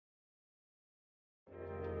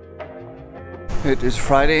It is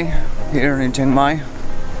Friday here in Chiang Mai.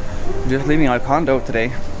 Just leaving our condo today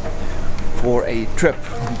for a trip.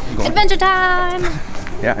 Adventure time!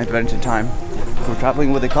 Yeah, adventure time. We're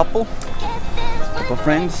traveling with a couple of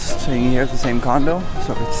friends staying here at the same condo.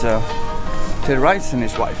 So it's Ted Rice and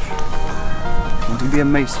his wife. Going to be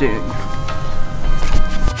amazing.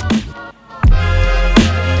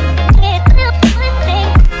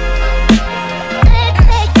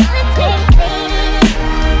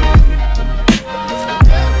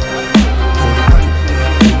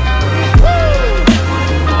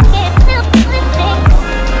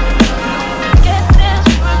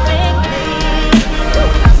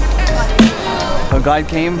 Guide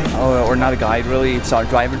came, or not a guide really, it's our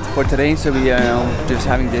driver for today, so we just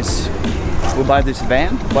having this, we'll buy this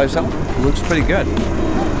van by itself. It looks pretty good.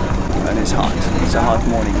 And it's hot, it's a hot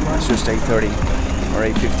morning, it's just 8:30 or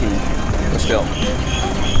 8:15, but still.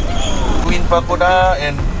 Queen Pagoda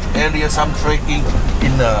and area some trekking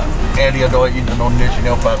in the area though in the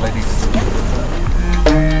non-national park like this.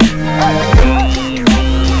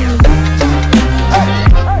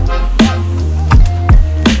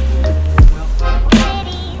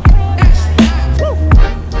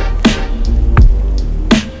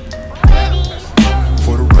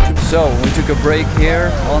 So we took a break here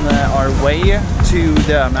on our way to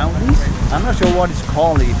the mountains. I'm not sure what it's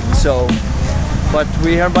called even, so, but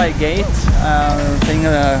we're here by a gate, paying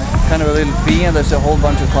kind of a little fee, and there's a whole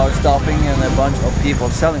bunch of cars stopping and a bunch of people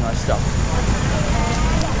selling us stuff.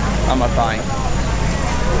 I'm not buying.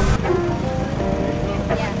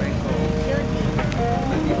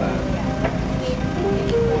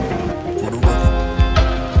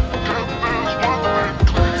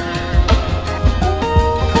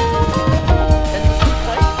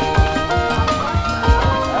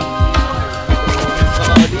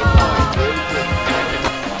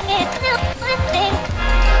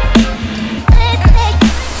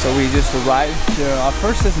 We just arrived. Our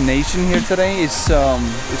first destination here today is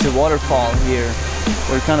it's a waterfall here.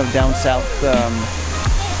 We're kind of down south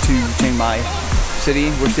to Chiang Mai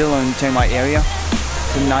city. We're still in Chiang Mai area.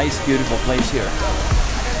 It's a nice, beautiful place here.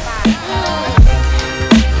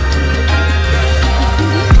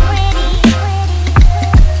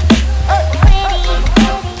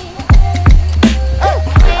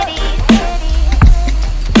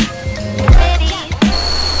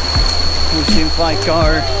 It seems like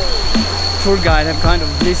our tour guide have kind of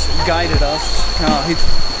misguided us.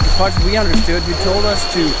 As far as we understood, he told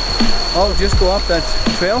us to just go up that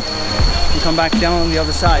trail and come back down on the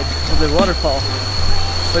other side of the waterfall.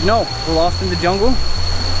 But no, we're lost in the jungle,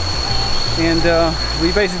 and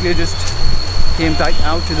we basically just came back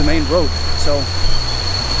out to the main road. So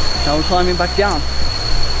now we're climbing back down,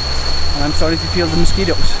 and I'm starting to feel the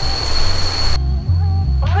mosquitoes.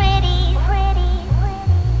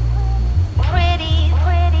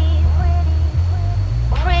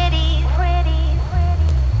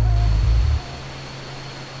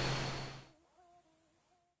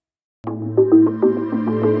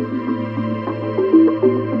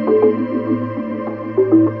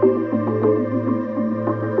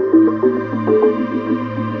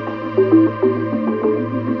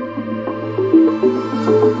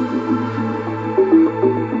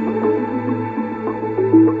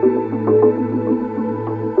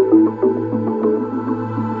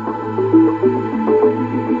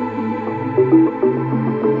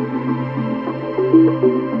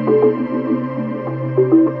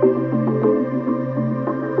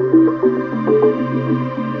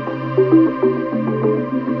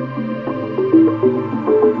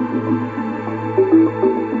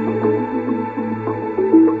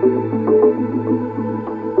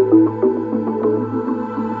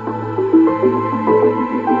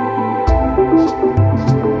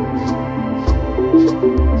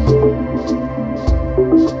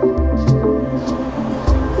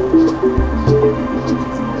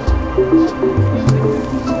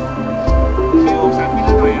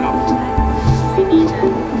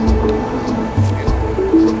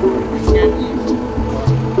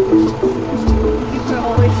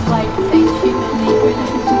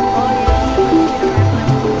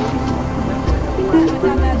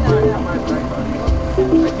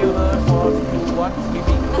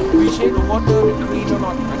 We check the water is clean or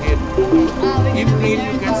not again. If clean,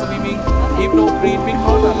 you can swimming. If no clean,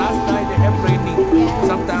 because the last night they have raining.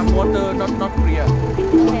 Sometimes water not clear.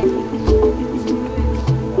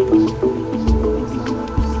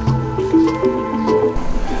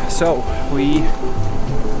 So we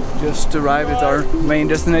just arrived at our main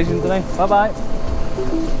destination today. Bye bye.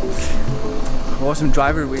 Awesome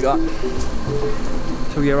driver we got.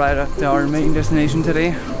 So we arrived at our main destination today,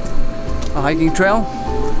 a hiking trail.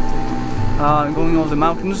 going over the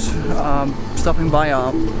mountains, stopping by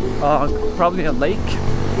probably a lake,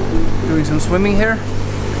 doing some swimming here.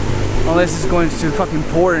 Unless it's going to fucking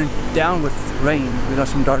pour down with rain. We got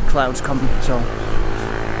some dark clouds coming, so.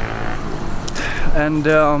 And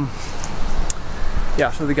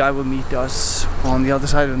yeah, so the guy will meet us on the other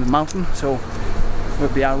side of the mountain, so we'll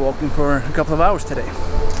be out walking for a couple of hours today.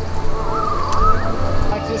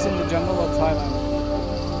 Like this in the jungle of Thailand.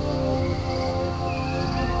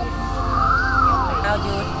 How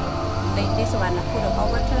you take this one, put over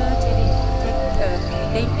water,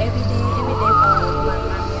 take every day for 1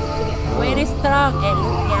 month. Very strong and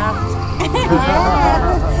look young.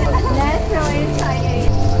 That's so exciting.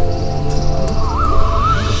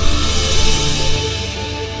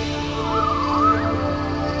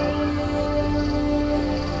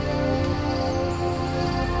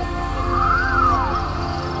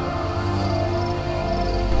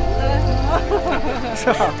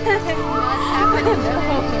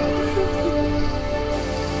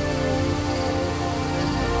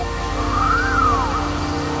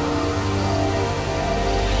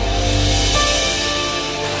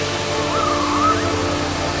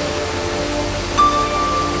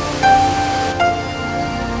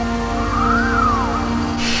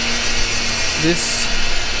 This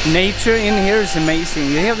nature in here is amazing.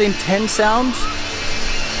 You hear the intense sounds.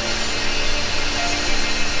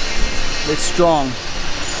 It's strong.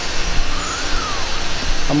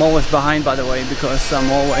 I'm always behind, by the way, because I'm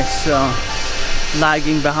always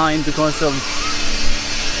lagging behind because of,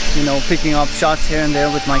 you know, picking up shots here and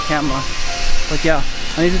there with my camera. But yeah,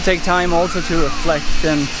 I need to take time also to reflect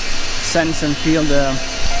and sense and feel the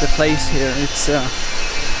place here.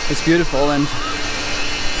 It's beautiful and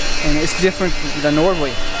it's different than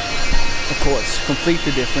Norway, of course,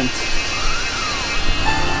 completely different.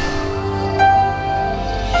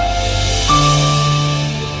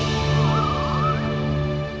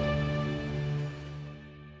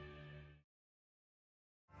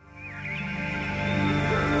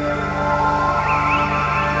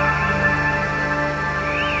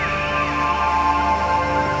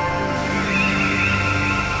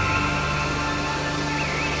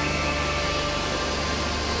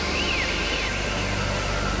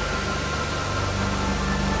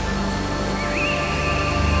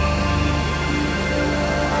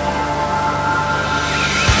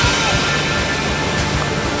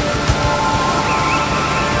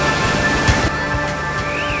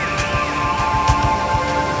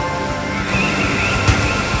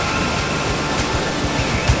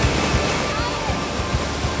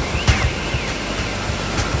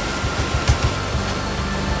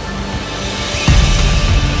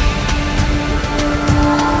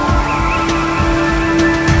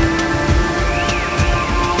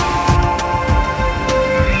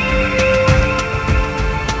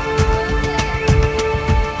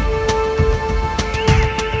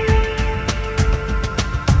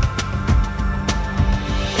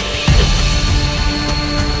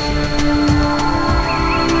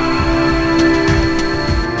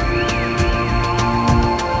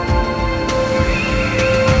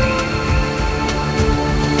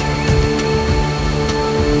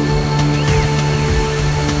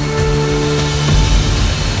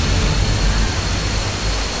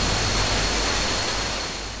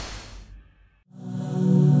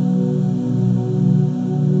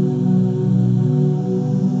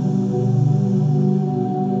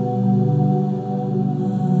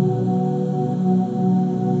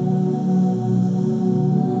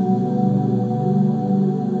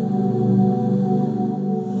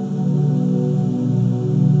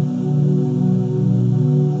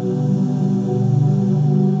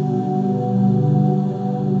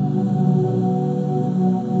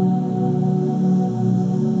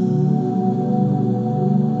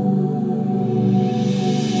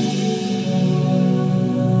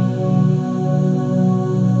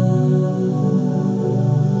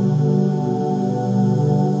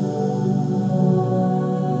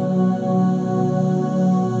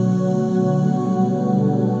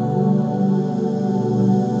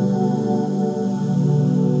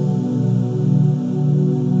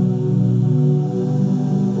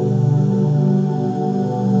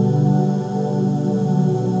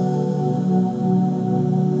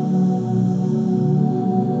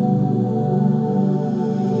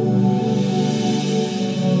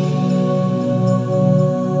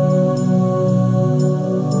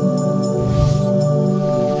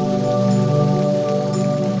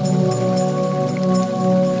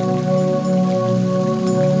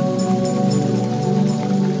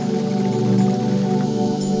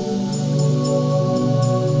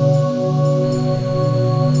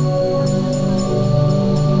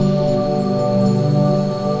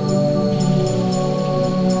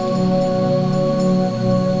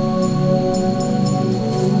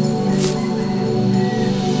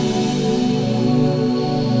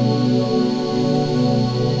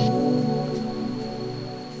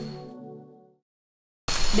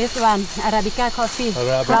 This one, Arabica coffee.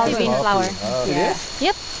 Coffee bean flower. Oh, It Yeah. is?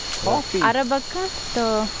 Yep. Coffee. Arabica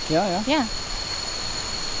to Yeah.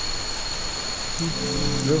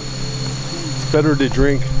 It's better to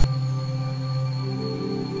drink.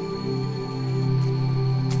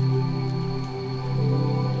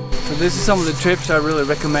 So this is some of the trips I really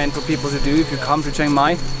recommend for people to do if you come to Chiang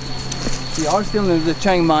Mai. We are still in the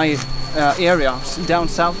Chiang Mai area, down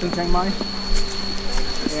south in Chiang Mai.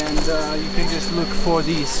 And you can just look for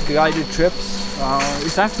these guided trips.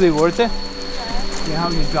 It's actually worth it. You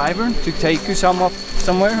have your driver to take you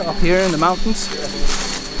somewhere up here in the mountains.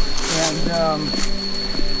 And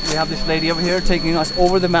we have this lady over here taking us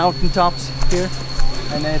over the mountain tops here.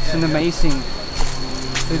 And it's an amazing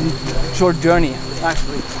short journey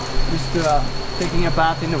actually. Just taking a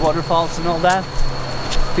bath in the waterfalls and all that.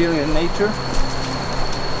 Feeling the nature.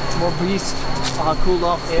 More breeze, cool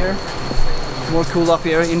off air. More cool off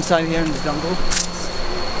air inside here in the jungle.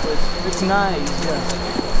 It's nice, yeah.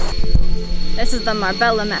 This is the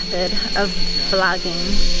Marbella method of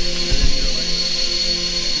vlogging.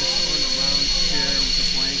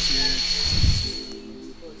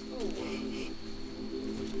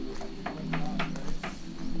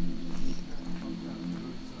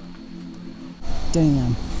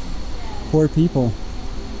 Damn, poor people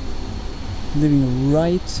living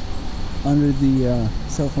right under the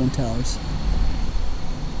cell phone towers.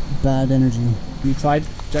 Bad energy. You tried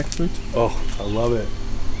jackfruit? Oh, I love it.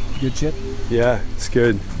 Good shit? Yeah, it's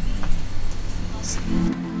good.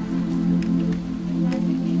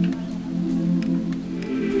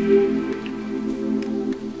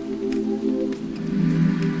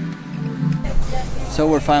 So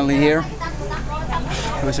we're finally here.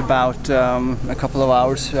 It was about a couple of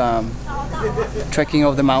hours trekking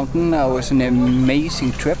over the mountain. It was an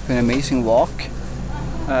amazing trip, an amazing walk.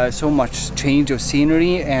 So much change of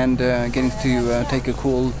scenery and getting to take a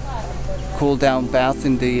cool down bath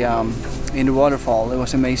in the waterfall. It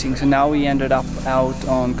was amazing. So now we ended up out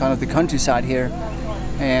on kind of the countryside here,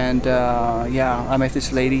 and yeah, I met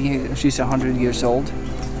this lady. She's 100 years old,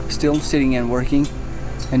 still sitting and working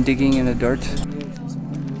and digging in the dirt.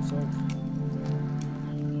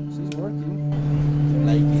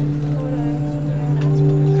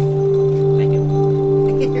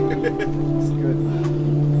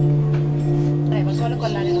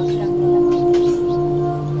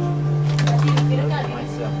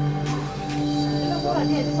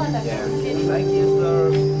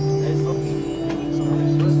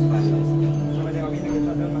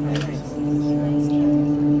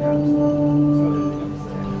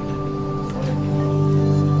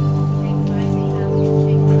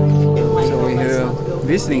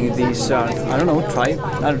 Visiting these, I don't know,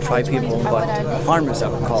 not tribe people, but farmers I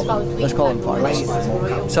would call them. Let's call them farmers.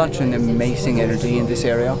 Such an amazing energy in this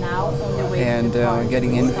area. And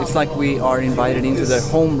getting in, it's like we are invited into their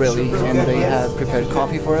home really, and they have prepared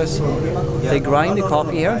coffee for us. They grind the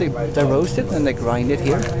coffee here, they roast it and they grind it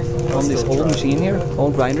here on this old machine here,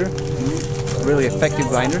 old grinder. Really effective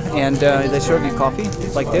grinder. And they serve you coffee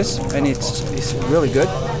like this, and it's really good.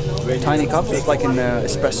 Tiny cups, it's like an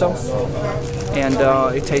espresso. And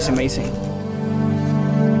it tastes amazing.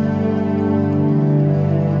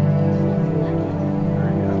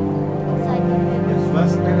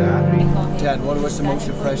 Dad, what was the most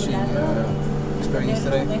refreshing experience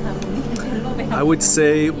today? I would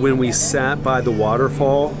say when we sat by the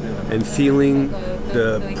waterfall and feeling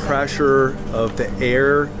the pressure of the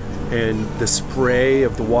air and the spray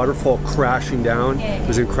of the waterfall crashing down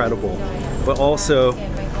was incredible. But also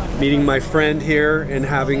meeting my friend here and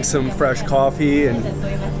having some fresh coffee and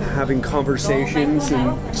having conversations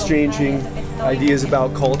and exchanging ideas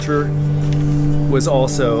about culture was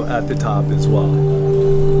also at the top as well.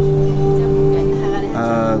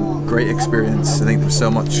 Great experience. I think there was so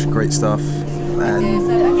much great stuff,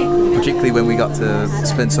 and particularly when we got to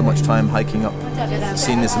spend so much time hiking up,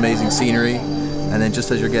 seeing this amazing scenery, and then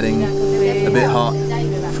just as you're getting a bit hot,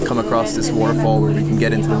 come across this waterfall where we can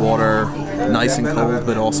get into the water, nice and cold,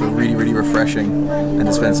 but also really, really refreshing, and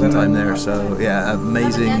to spend some time there. So yeah,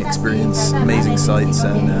 amazing experience, amazing sights,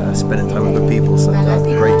 and spending time with the people. So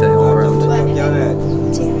great day all around.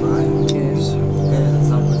 Cheers.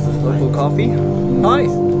 Local coffee. Hi.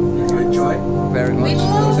 Enjoy. Very much. It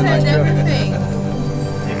was a nice trip. I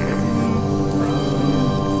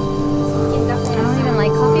don't even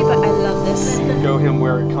like coffee, but I love this. Show him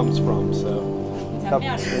where it comes from. So, thank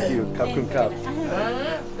you. Cup.